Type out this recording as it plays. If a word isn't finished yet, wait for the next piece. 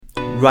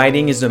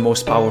Writing is the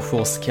most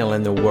powerful skill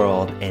in the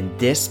world, and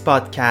this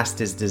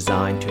podcast is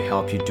designed to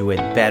help you do it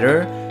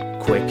better,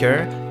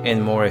 quicker,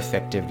 and more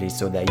effectively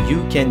so that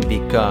you can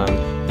become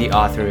the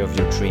author of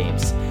your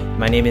dreams.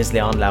 My name is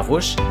Leon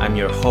Larouche. I'm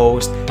your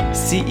host,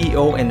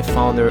 CEO, and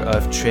founder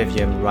of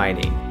Trivium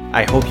Writing.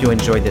 I hope you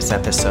enjoyed this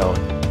episode.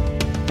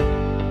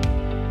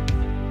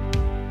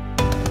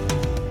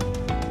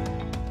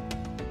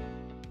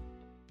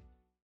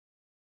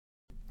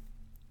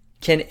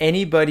 Can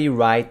anybody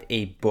write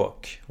a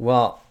book?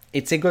 Well,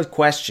 it's a good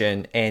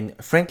question, and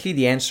frankly,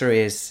 the answer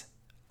is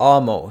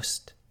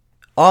almost.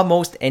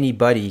 Almost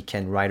anybody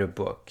can write a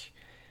book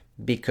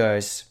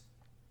because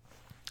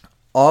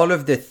all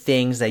of the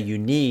things that you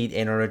need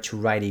in order to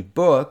write a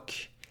book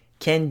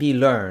can be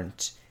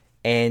learned.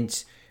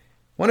 And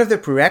one of the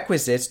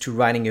prerequisites to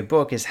writing a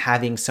book is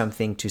having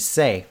something to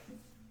say.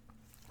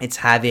 It's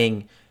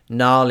having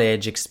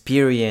knowledge,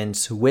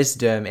 experience,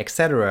 wisdom,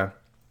 etc.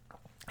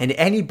 And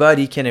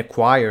anybody can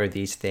acquire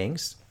these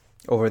things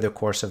over the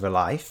course of a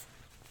life.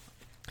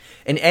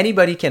 And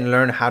anybody can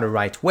learn how to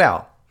write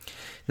well.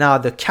 Now,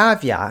 the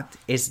caveat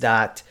is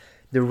that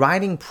the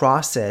writing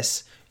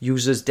process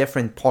uses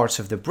different parts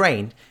of the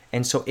brain.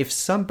 And so if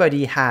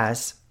somebody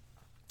has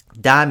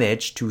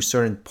damage to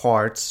certain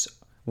parts,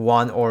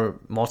 one or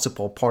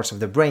multiple parts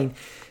of the brain,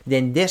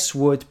 then this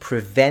would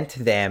prevent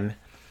them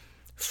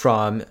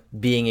from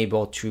being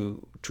able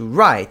to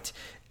write.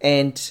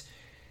 And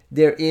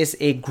there is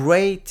a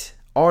great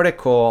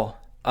article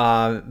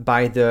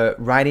by the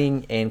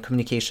Writing and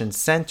Communication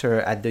Center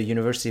at the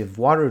University of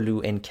Waterloo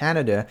in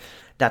Canada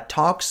that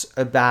talks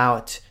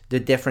about the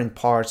different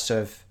parts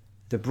of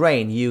the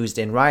brain used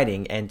in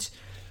writing. And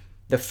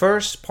the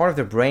first part of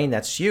the brain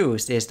that's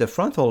used is the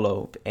frontal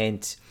lobe,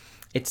 and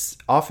it's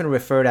often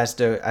referred as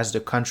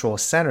the control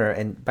center.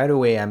 And by the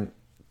way, I'm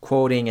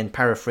quoting and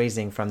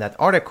paraphrasing from that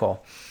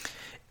article.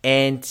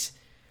 And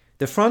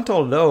the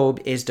frontal lobe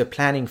is the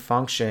planning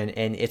function,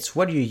 and it's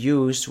what you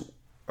use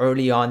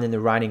early on in the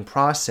writing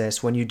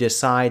process when you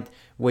decide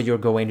what you're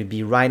going to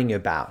be writing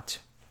about.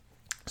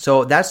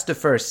 So that's the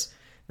first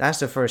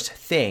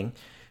thing.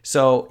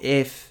 So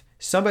if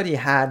somebody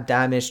had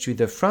damage to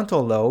the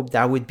frontal lobe,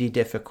 that would be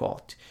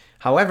difficult.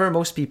 However,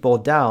 most people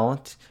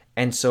don't,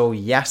 and so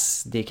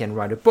yes, they can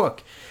write a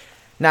book.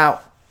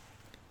 Now,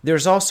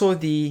 there's also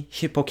the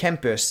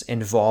hippocampus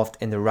involved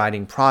in the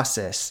writing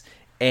process,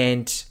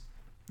 and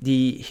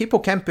the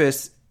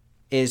hippocampus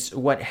is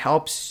what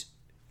helps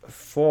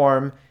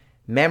form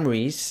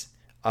memories,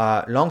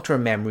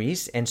 long-term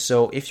memories. And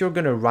so if you're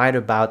going to write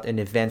about an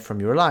event from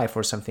your life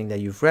or something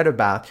that you've read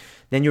about,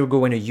 then you're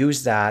going to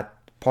use that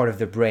part of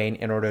the brain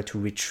in order to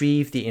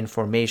retrieve the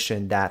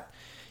information that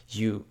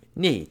you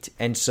need.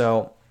 And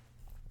so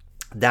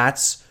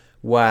that's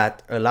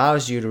what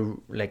allows you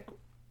to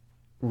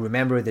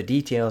remember the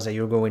details that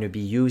you're going to be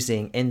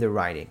using in the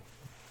writing.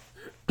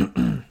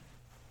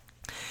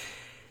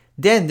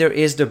 Then there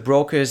is the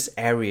Broca's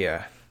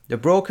area. The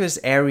Broca's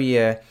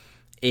area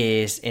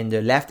is in the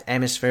left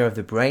hemisphere of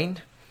the brain,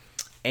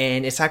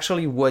 and it's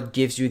actually what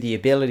gives you the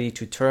ability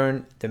to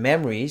turn the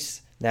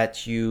memories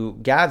that you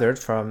gathered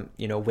from,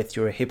 with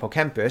your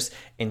hippocampus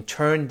and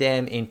turn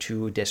them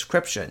into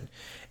description.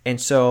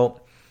 And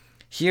so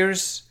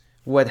here's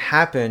what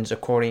happens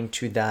according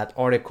to that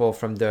article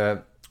from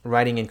the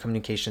Writing and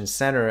Communication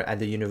Center at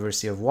the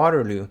University of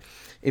Waterloo.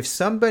 If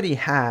somebody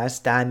has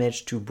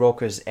damage to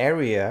Broca's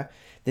area,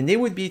 then they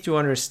would be to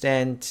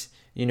understand,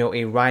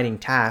 a writing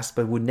task,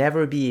 but would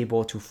never be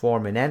able to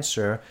form an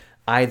answer,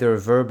 either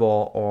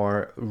verbal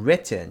or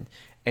written.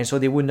 And so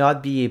they would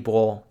not be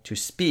able to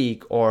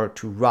speak or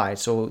to write.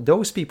 So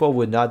those people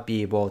would not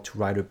be able to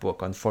write a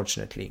book,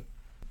 unfortunately.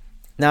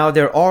 Now,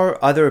 there are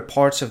other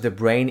parts of the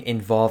brain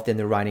involved in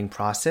the writing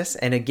process.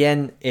 And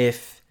again,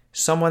 if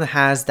someone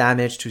has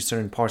damage to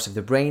certain parts of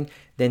the brain,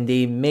 then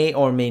they may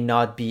or may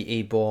not be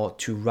able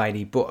to write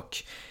a book.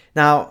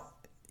 Now,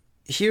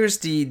 here's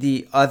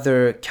the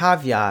other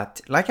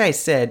caveat. Like I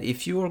said,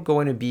 if you are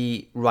going to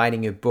be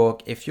writing a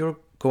book, if you're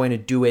going to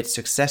do it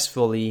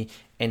successfully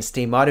and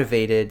stay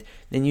motivated,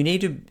 then you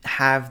need to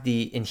have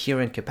the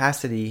inherent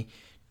capacity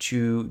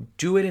to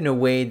do it in a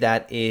way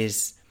that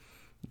is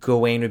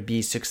going to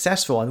be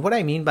successful. And what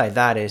I mean by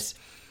that is,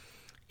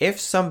 if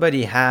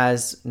somebody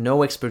has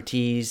no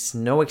expertise,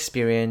 no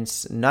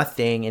experience,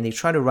 nothing, and they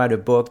try to write a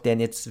book, then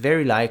it's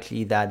very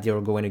likely that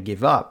they're going to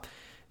give up,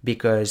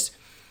 because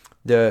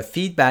the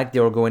feedback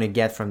they're going to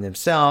get from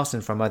themselves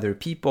and from other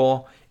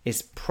people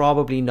is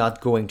probably not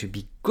going to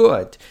be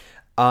good.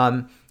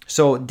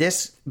 So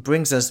this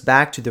brings us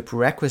back to the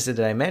prerequisite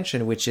that I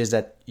mentioned, which is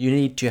that you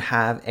need to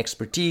have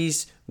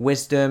expertise,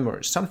 wisdom,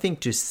 or something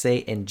to say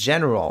in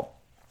general.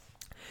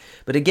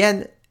 But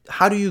again,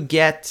 how do you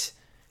get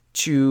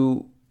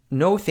to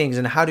know things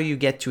and how do you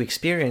get to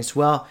experience?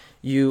 Well,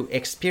 you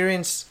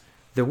experience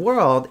the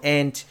world,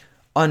 and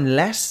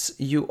unless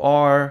you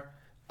are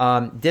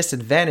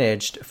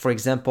disadvantaged, for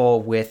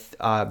example, with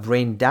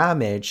brain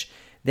damage,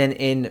 then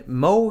in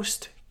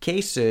most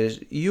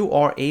cases, you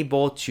are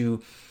able to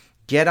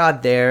get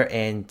out there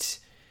and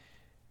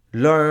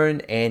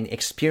learn and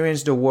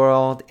experience the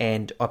world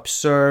and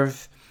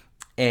observe,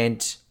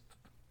 and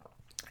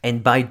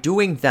by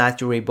doing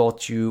that you're able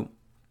to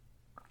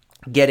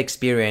get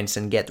experience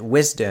and get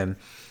wisdom,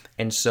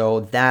 and so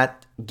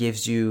that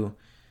gives you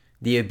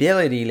the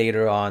ability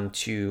later on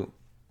to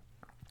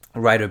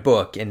write a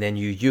book, and then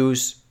you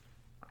use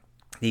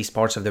these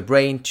parts of the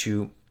brain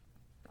to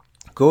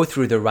go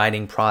through the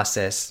writing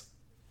process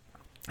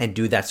and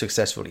do that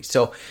successfully.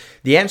 So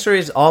the answer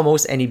is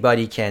almost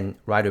anybody can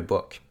write a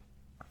book.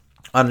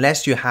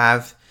 Unless you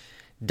have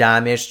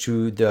damage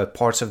to the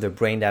parts of the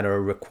brain that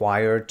are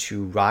required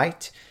to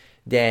write,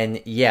 then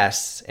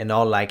yes, in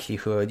all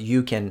likelihood,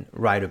 you can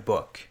write a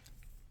book.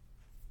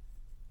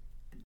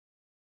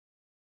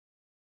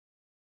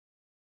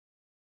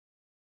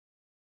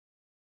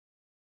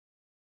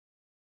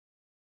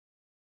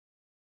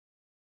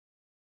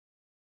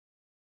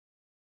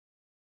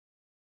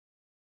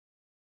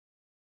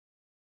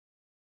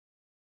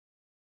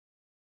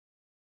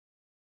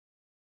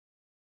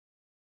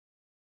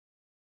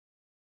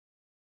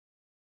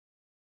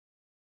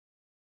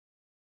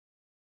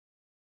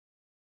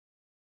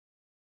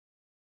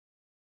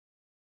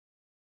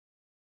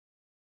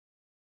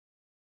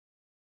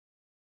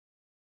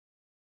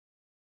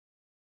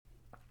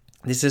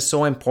 This is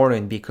so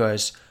important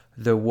because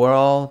the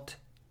world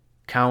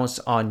counts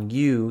on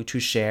you to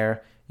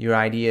share your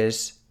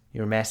ideas,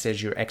 your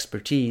message, your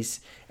expertise,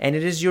 and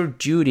it is your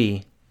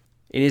duty.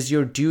 It is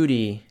your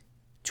duty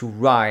to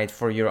write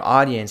for your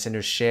audience and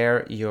to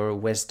share your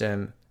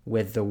wisdom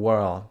with the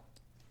world.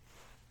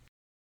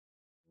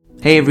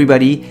 Hey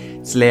everybody,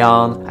 it's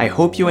Leon. I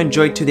hope you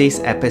enjoyed today's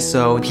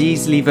episode.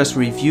 Please leave us a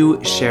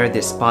review, share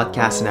this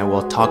podcast, and I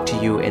will talk to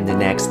you in the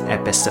next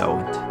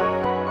episode.